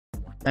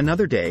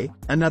Another day,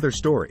 another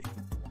story.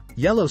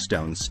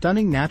 Yellowstone's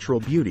stunning natural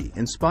beauty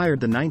inspired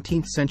the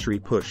 19th century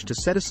push to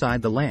set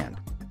aside the land,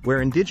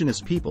 where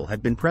indigenous people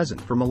had been present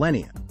for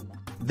millennia.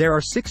 There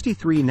are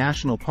 63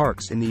 national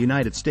parks in the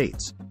United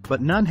States,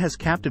 but none has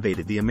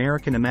captivated the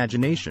American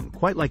imagination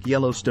quite like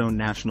Yellowstone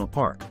National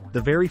Park,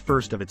 the very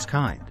first of its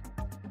kind.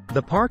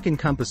 The park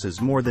encompasses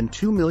more than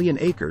 2 million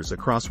acres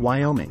across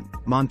Wyoming,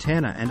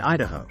 Montana and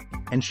Idaho,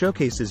 and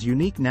showcases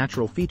unique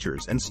natural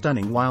features and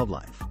stunning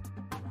wildlife.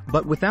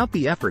 But without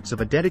the efforts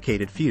of a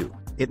dedicated few,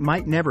 it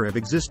might never have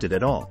existed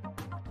at all.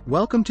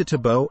 Welcome to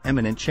Tabo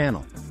Eminent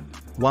Channel.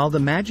 While the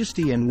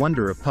majesty and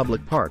wonder of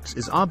public parks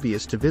is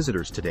obvious to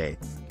visitors today,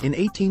 in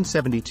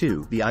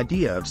 1872 the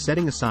idea of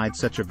setting aside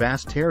such a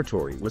vast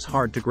territory was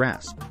hard to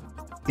grasp.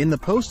 In the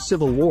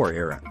post-Civil War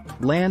era,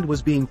 land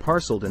was being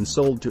parceled and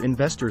sold to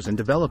investors and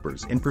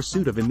developers in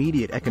pursuit of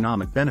immediate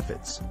economic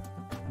benefits.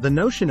 The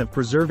notion of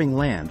preserving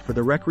land for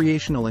the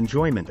recreational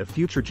enjoyment of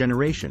future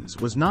generations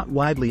was not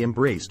widely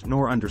embraced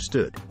nor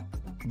understood.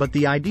 But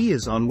the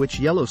ideas on which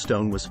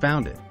Yellowstone was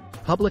founded,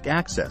 public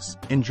access,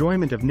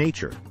 enjoyment of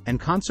nature, and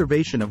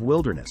conservation of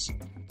wilderness,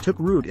 took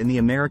root in the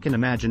American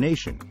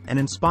imagination and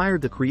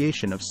inspired the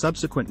creation of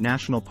subsequent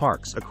national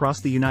parks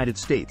across the United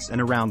States and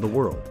around the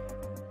world.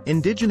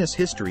 Indigenous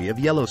history of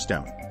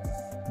Yellowstone.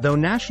 Though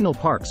national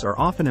parks are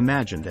often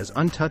imagined as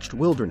untouched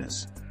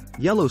wilderness,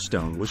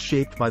 Yellowstone was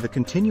shaped by the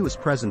continuous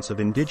presence of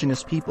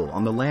indigenous people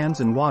on the lands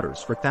and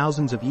waters for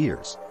thousands of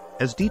years,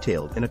 as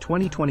detailed in a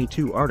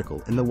 2022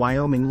 article in the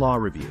Wyoming Law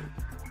Review.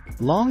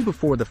 Long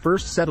before the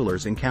first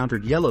settlers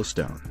encountered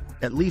Yellowstone,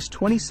 at least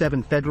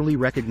 27 federally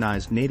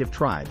recognized native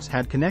tribes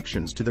had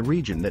connections to the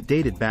region that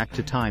dated back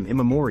to time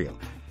immemorial.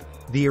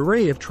 The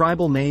array of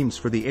tribal names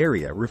for the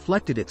area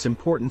reflected its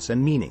importance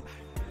and meaning.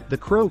 The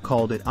Crow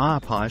called it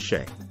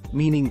Aapache,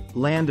 meaning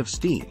land of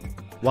steam,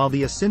 while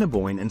the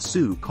Assiniboine and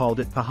Sioux called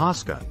it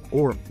Pahaska,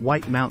 or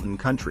White Mountain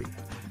Country.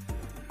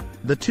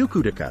 The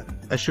Tukutaka,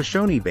 a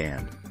Shoshone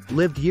band,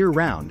 lived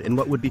year-round in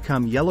what would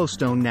become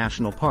Yellowstone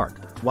National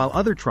Park, while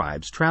other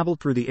tribes traveled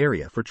through the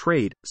area for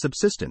trade,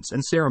 subsistence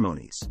and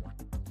ceremonies.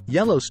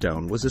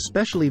 Yellowstone was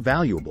especially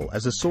valuable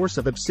as a source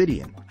of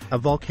obsidian, a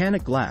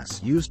volcanic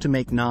glass used to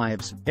make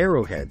knives,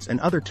 arrowheads and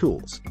other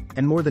tools,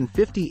 and more than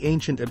 50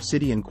 ancient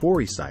obsidian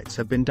quarry sites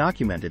have been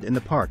documented in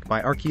the park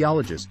by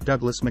archaeologist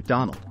Douglas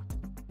MacDonald.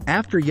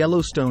 After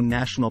Yellowstone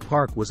National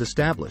Park was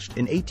established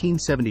in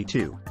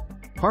 1872,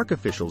 park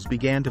officials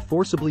began to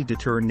forcibly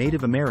deter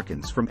Native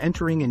Americans from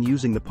entering and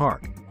using the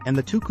park, and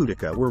the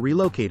Tukutaka were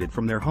relocated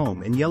from their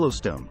home in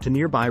Yellowstone to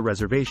nearby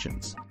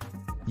reservations.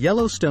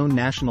 Yellowstone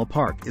National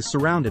Park is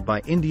surrounded by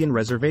Indian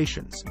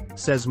reservations,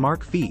 says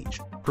Mark Feige,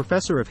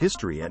 professor of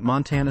history at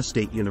Montana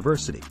State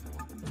University.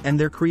 And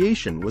their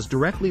creation was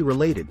directly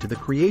related to the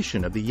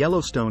creation of the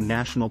Yellowstone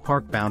National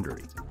Park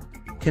boundary.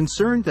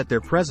 Concerned that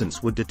their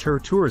presence would deter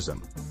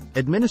tourism,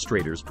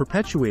 administrators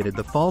perpetuated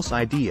the false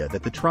idea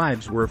that the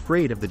tribes were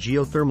afraid of the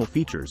geothermal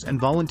features and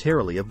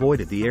voluntarily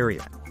avoided the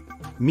area.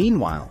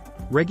 Meanwhile,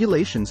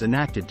 regulations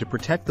enacted to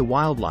protect the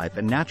wildlife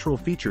and natural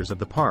features of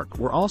the park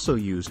were also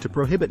used to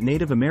prohibit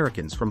Native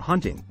Americans from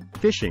hunting,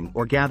 fishing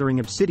or gathering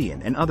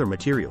obsidian and other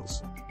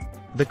materials.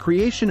 The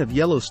creation of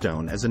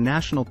Yellowstone as a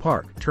national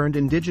park turned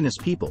indigenous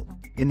people,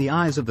 in the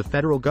eyes of the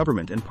federal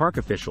government and park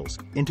officials,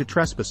 into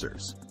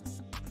trespassers.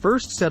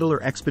 First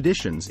settler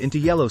expeditions into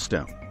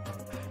Yellowstone.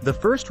 The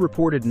first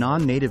reported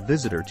non-native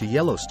visitor to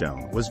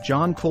Yellowstone was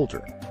John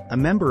Coulter, a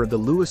member of the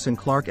Lewis and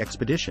Clark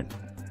expedition,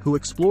 who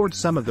explored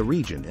some of the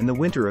region in the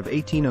winter of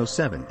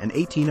 1807 and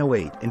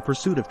 1808 in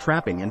pursuit of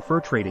trapping and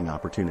fur trading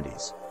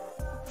opportunities.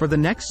 For the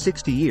next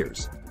 60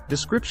 years,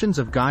 descriptions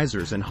of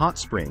geysers and hot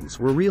springs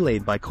were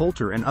relayed by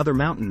Coulter and other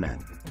mountain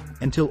men,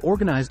 until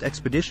organized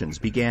expeditions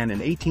began in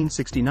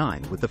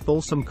 1869 with the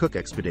Folsom Cook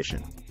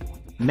expedition.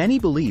 Many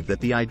believe that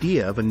the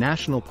idea of a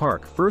national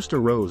park first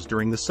arose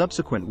during the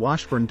subsequent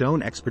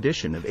Washburn-Doane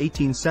expedition of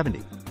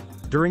 1870,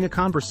 during a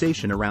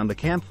conversation around the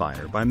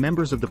campfire by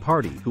members of the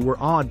party who were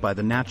awed by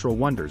the natural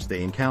wonders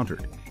they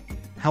encountered.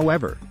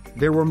 However,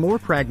 there were more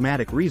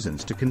pragmatic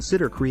reasons to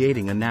consider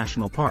creating a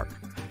national park.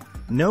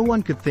 No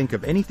one could think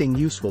of anything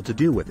useful to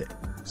do with it,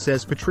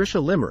 says Patricia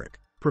Limerick,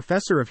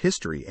 professor of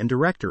history and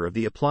director of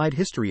the Applied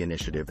History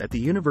Initiative at the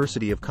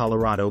University of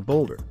Colorado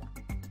Boulder.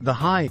 The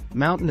high,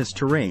 mountainous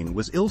terrain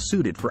was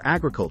ill-suited for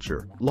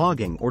agriculture,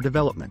 logging or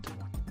development.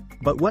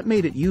 But what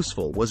made it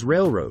useful was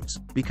railroads,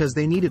 because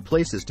they needed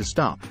places to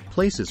stop,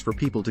 places for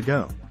people to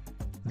go.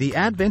 The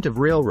advent of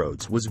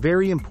railroads was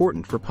very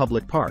important for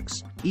public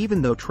parks,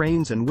 even though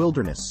trains and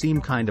wilderness seem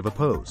kind of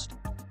opposed.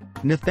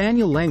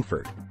 Nathaniel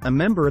Langford, a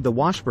member of the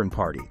Washburn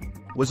Party,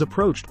 was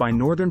approached by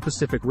Northern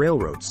Pacific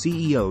Railroad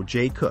CEO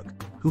Jay Cook,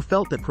 who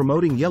felt that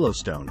promoting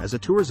Yellowstone as a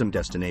tourism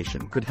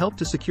destination could help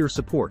to secure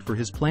support for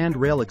his planned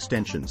rail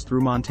extensions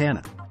through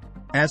Montana.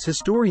 As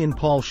historian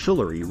Paul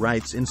Schullery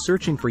writes in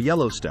Searching for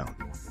Yellowstone,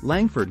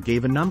 Langford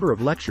gave a number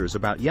of lectures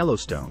about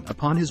Yellowstone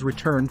upon his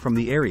return from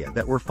the area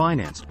that were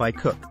financed by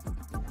Cook.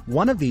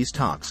 One of these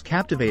talks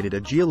captivated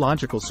a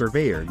geological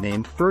surveyor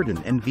named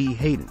Ferdinand V.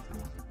 Hayden.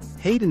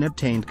 Hayden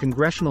obtained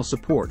congressional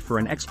support for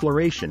an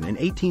exploration in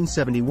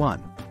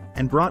 1871,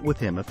 and brought with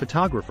him a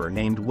photographer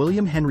named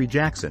William Henry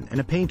Jackson and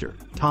a painter,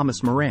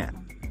 Thomas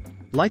Moran.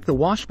 Like the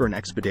Washburn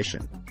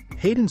expedition,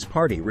 Hayden's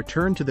party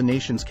returned to the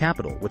nation's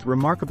capital with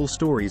remarkable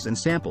stories and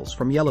samples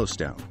from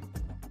Yellowstone.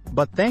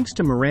 But thanks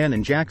to Moran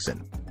and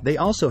Jackson, they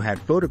also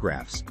had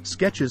photographs,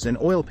 sketches and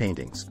oil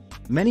paintings,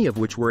 many of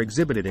which were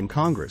exhibited in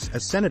Congress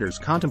as senators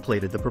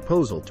contemplated the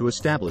proposal to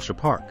establish a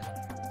park.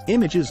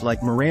 Images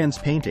like Moran's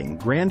painting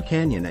Grand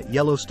Canyon at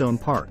Yellowstone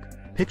Park,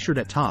 pictured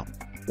at top,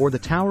 or the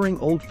towering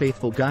Old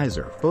Faithful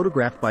geyser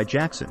photographed by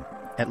Jackson,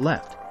 at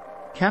left,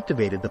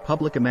 captivated the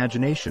public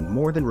imagination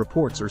more than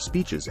reports or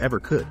speeches ever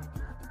could.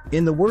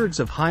 In the words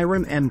of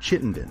Hiram M.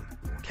 Chittenden,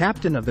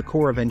 captain of the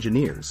Corps of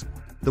Engineers,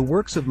 the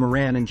works of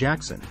Moran and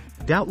Jackson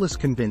doubtless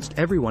convinced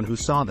everyone who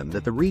saw them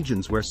that the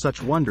regions where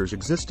such wonders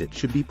existed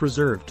should be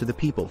preserved to the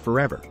people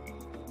forever.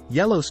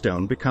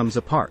 Yellowstone becomes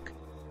a park.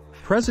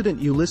 President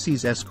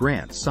Ulysses S.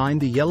 Grant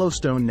signed the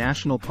Yellowstone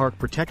National Park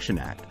Protection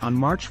Act on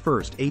March 1,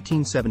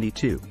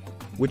 1872,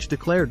 which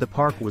declared the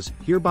park was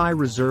hereby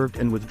reserved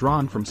and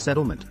withdrawn from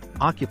settlement,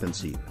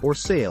 occupancy, or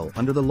sale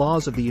under the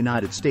laws of the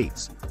United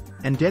States,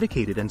 and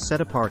dedicated and set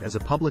apart as a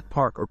public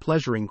park or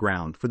pleasuring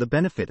ground for the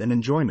benefit and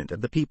enjoyment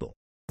of the people.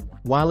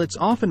 While it's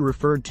often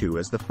referred to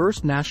as the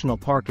first national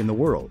park in the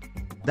world,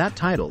 that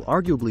title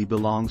arguably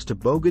belongs to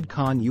Bogd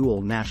Khan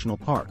Uul National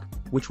Park,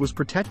 which was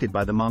protected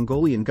by the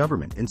Mongolian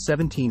government in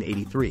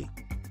 1783.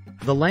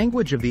 The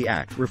language of the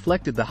act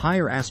reflected the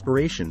higher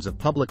aspirations of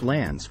public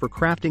lands for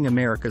crafting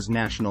America's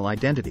national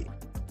identity.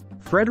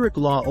 Frederick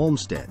Law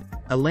Olmsted,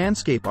 a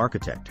landscape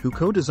architect who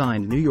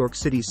co-designed New York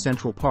City's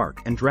Central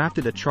Park and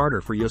drafted a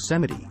charter for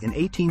Yosemite in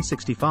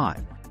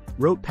 1865,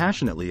 wrote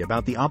passionately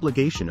about the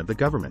obligation of the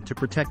government to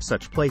protect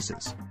such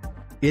places.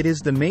 It is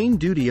the main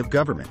duty of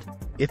government,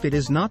 if it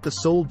is not the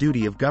sole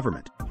duty of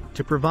government,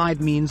 to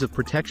provide means of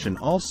protection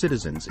all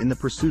citizens in the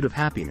pursuit of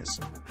happiness,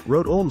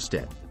 wrote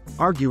Olmsted,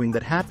 arguing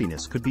that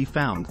happiness could be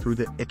found through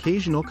the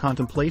occasional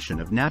contemplation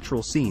of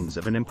natural scenes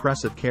of an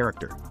impressive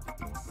character.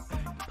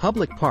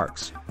 Public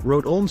parks,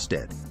 wrote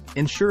Olmsted,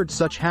 ensured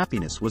such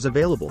happiness was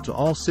available to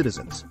all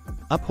citizens,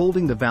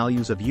 upholding the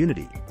values of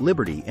unity,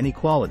 liberty and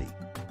equality.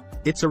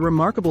 It's a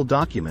remarkable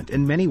document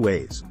in many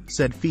ways,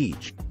 said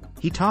Feige.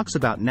 He talks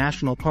about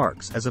national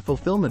parks as a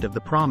fulfillment of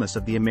the promise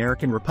of the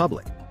American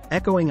Republic,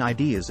 echoing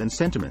ideas and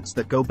sentiments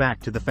that go back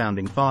to the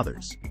Founding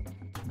Fathers.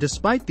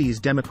 Despite these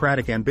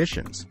democratic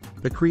ambitions,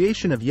 the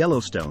creation of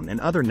Yellowstone and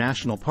other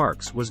national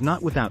parks was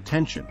not without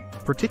tension,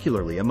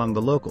 particularly among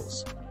the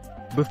locals.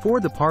 Before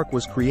the park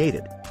was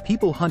created,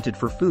 people hunted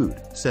for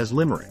food, says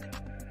Limerick.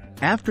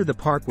 After the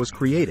park was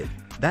created,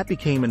 that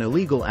became an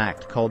illegal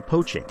act called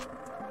poaching.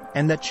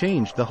 And that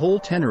changed the whole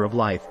tenor of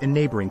life in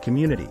neighboring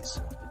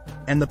communities.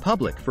 And the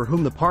public for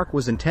whom the park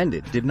was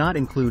intended did not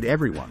include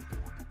everyone.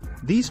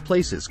 These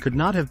places could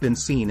not have been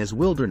seen as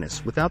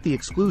wilderness without the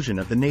exclusion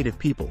of the native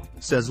people,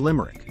 says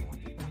Limerick.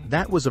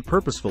 That was a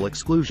purposeful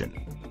exclusion.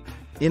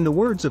 In the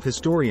words of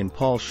historian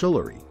Paul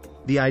Schullery,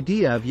 the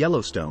idea of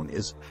Yellowstone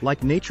is,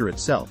 like nature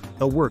itself,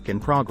 a work in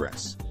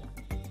progress.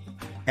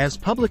 As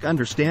public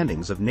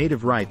understandings of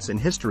native rights and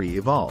history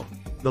evolve,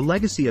 the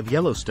legacy of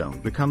Yellowstone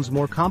becomes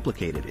more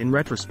complicated in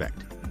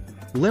retrospect.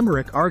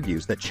 Limerick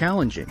argues that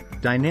challenging,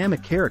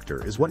 dynamic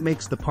character is what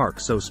makes the park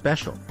so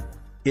special.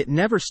 It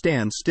never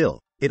stands still,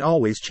 it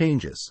always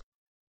changes.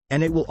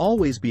 And it will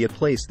always be a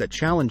place that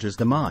challenges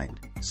the mind,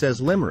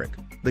 says Limerick,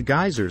 the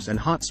geysers and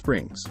hot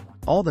springs,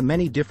 all the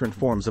many different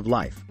forms of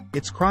life,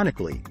 it's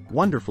chronically,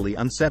 wonderfully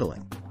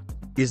unsettling.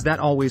 Is that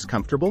always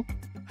comfortable?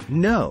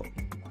 No.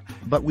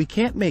 But we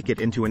can't make it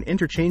into an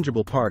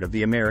interchangeable part of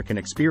the American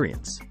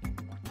experience.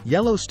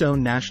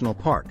 Yellowstone National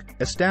Park,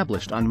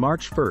 established on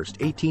March 1,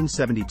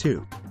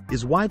 1872,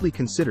 is widely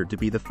considered to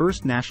be the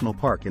first national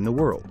park in the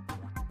world.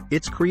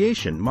 Its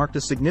creation marked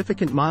a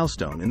significant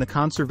milestone in the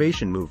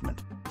conservation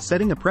movement,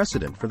 setting a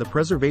precedent for the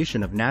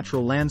preservation of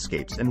natural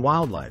landscapes and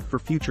wildlife for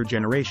future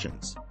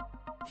generations.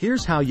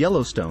 Here's how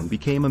Yellowstone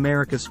became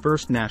America's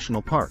first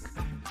national park.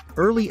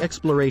 Early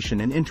exploration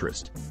and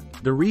interest.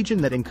 The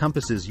region that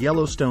encompasses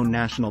Yellowstone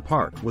National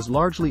Park was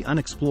largely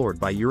unexplored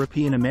by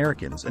European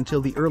Americans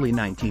until the early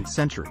 19th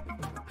century.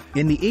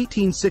 In the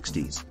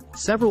 1860s,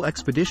 several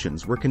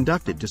expeditions were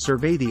conducted to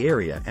survey the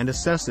area and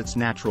assess its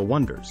natural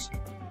wonders.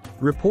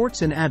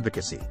 Reports in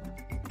Advocacy.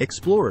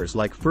 Explorers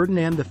like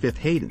Ferdinand V.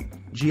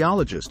 Hayden,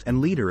 geologist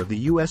and leader of the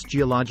U.S.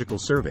 Geological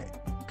Survey,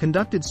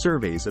 conducted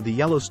surveys of the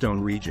Yellowstone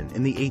region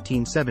in the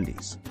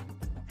 1870s.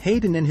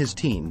 Hayden and his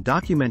team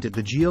documented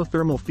the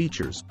geothermal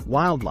features,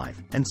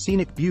 wildlife, and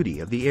scenic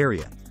beauty of the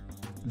area.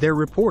 Their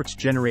reports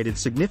generated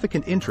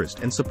significant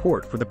interest and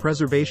support for the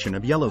preservation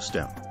of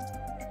Yellowstone.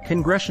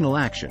 Congressional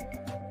action.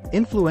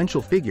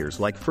 Influential figures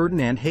like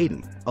Ferdinand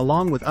Hayden,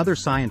 along with other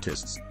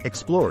scientists,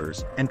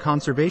 explorers, and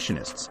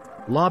conservationists,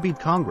 lobbied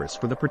Congress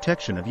for the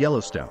protection of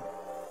Yellowstone.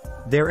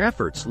 Their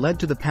efforts led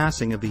to the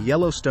passing of the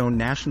Yellowstone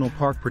National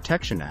Park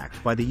Protection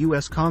Act by the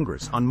U.S.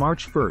 Congress on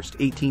March 1,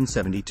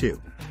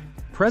 1872.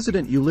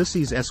 President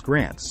Ulysses S.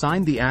 Grant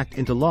signed the act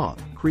into law,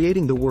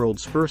 creating the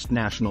world's first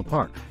national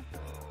park.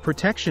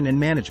 Protection and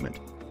management.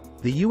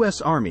 The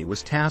U.S. Army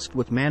was tasked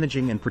with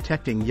managing and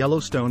protecting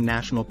Yellowstone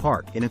National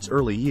Park in its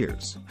early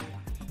years.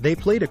 They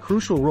played a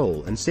crucial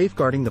role in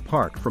safeguarding the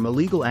park from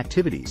illegal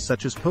activities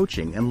such as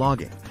poaching and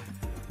logging.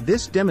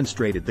 This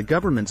demonstrated the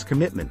government's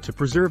commitment to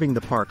preserving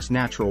the park's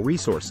natural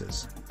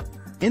resources.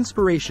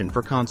 Inspiration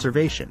for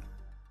conservation.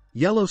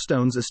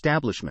 Yellowstone's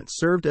establishment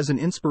served as an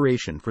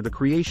inspiration for the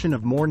creation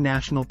of more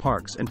national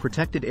parks and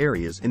protected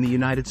areas in the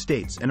United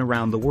States and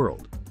around the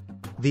world.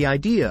 The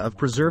idea of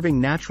preserving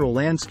natural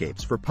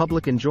landscapes for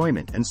public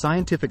enjoyment and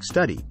scientific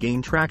study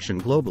gained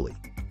traction globally.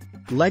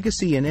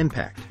 Legacy and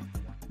impact.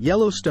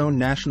 Yellowstone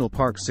National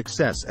Park's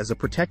success as a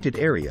protected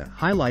area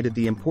highlighted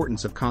the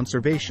importance of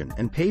conservation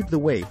and paved the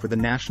way for the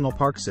national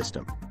park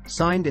system,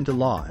 signed into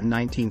law in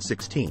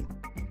 1916.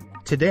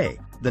 Today,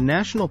 the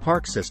national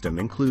park system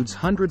includes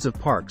hundreds of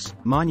parks,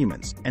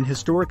 monuments, and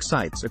historic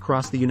sites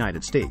across the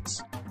United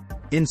States.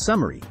 In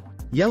summary,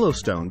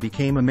 Yellowstone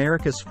became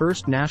America's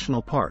first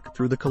national park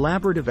through the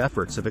collaborative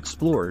efforts of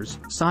explorers,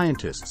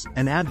 scientists,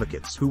 and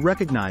advocates who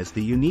recognized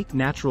the unique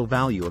natural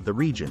value of the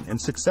region and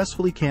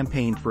successfully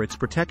campaigned for its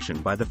protection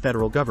by the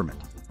federal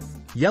government.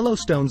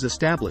 Yellowstone's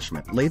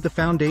establishment laid the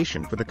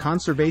foundation for the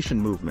conservation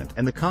movement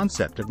and the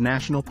concept of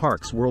national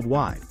parks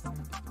worldwide.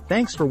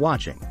 Thanks for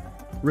watching.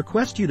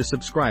 Request you to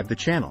subscribe the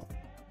channel.